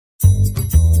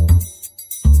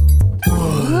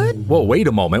Whoa, wait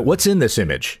a moment. What's in this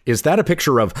image? Is that a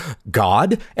picture of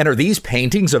God? And are these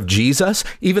paintings of Jesus?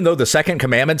 Even though the second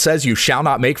commandment says you shall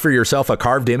not make for yourself a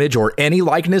carved image or any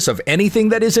likeness of anything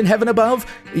that is in heaven above?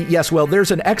 Yes, well,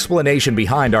 there's an explanation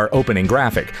behind our opening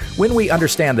graphic. When we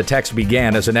understand the text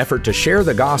began as an effort to share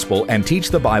the gospel and teach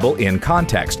the Bible in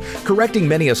context, correcting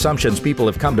many assumptions people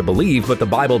have come to believe but the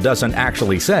Bible doesn't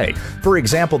actually say. For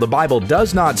example, the Bible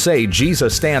does not say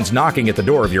Jesus stands knocking at the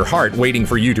door of your heart waiting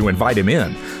for you to invite him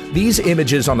in. These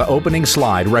images on the opening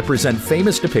slide represent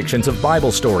famous depictions of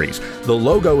Bible stories. The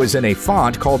logo is in a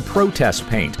font called protest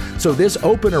paint, so this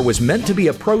opener was meant to be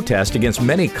a protest against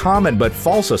many common but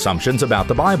false assumptions about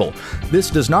the Bible. This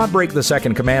does not break the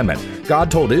second commandment. God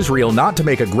told Israel not to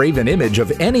make a graven image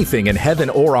of anything in heaven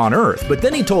or on earth, but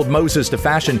then he told Moses to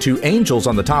fashion 2 angels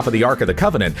on the top of the Ark of the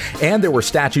Covenant, and there were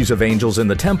statues of angels in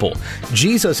the temple.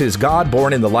 Jesus is God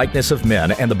born in the likeness of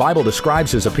men, and the Bible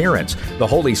describes his appearance. The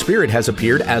Holy Spirit has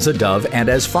appeared as a dove and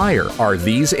as fire. Are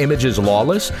these images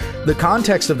lawless? The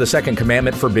context of the second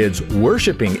commandment forbids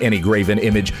worshiping any graven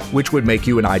image, which would make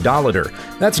you an idolater.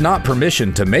 That's not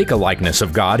permission to make a likeness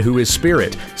of God who is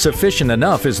spirit. Sufficient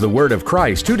enough is the word of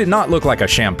Christ, who did not look like a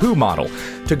shampoo model.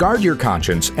 To guard your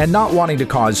conscience and not wanting to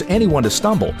cause anyone to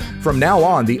stumble, from now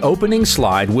on the opening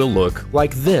slide will look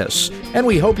like this. And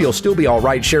we hope you'll still be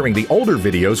alright sharing the older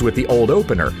videos with the old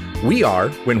opener. We are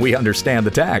when we understand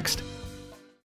the text.